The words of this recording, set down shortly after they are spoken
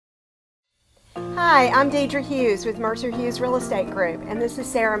Hi, I'm Dedra Hughes with Mercer Hughes Real Estate Group, and this is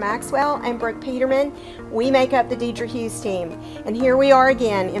Sarah Maxwell and Brooke Peterman. We make up the Dedra Hughes Team, and here we are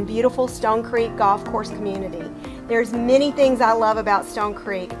again in beautiful Stone Creek Golf Course community. There's many things I love about Stone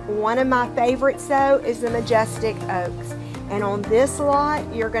Creek. One of my favorites though is the majestic oaks, and on this lot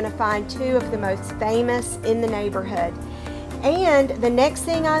you're going to find two of the most famous in the neighborhood. And the next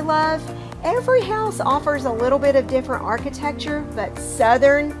thing I love, every house offers a little bit of different architecture, but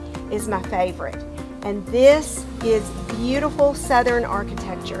Southern is my favorite. And this is beautiful Southern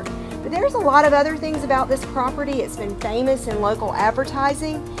architecture. But there's a lot of other things about this property. It's been famous in local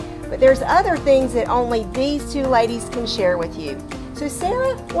advertising, but there's other things that only these two ladies can share with you. So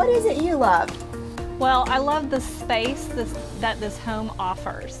Sarah, what is it you love? Well, I love the space that this home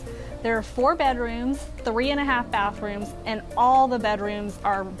offers. There are 4 bedrooms, 3.5 bathrooms, and all the bedrooms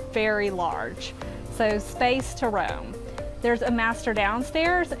are very large. So space to roam. There's a master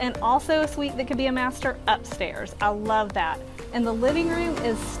downstairs and also a suite that could be a master upstairs. I love that. And the living room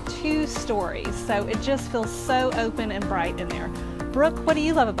is 2 stories, so it just feels so open and bright in there. Brooke, what do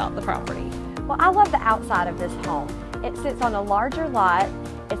you love about the property? Well, I love the outside of this home. It sits on a larger lot.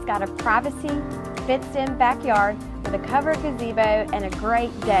 It's got a privacy, fenced-in backyard with a covered gazebo and a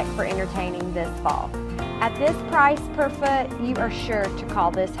great deck for entertaining this fall. At this price per foot, you are sure to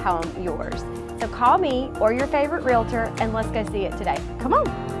call this home yours. So call me or your favorite realtor and let's go see it today. Come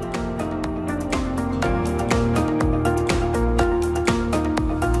on.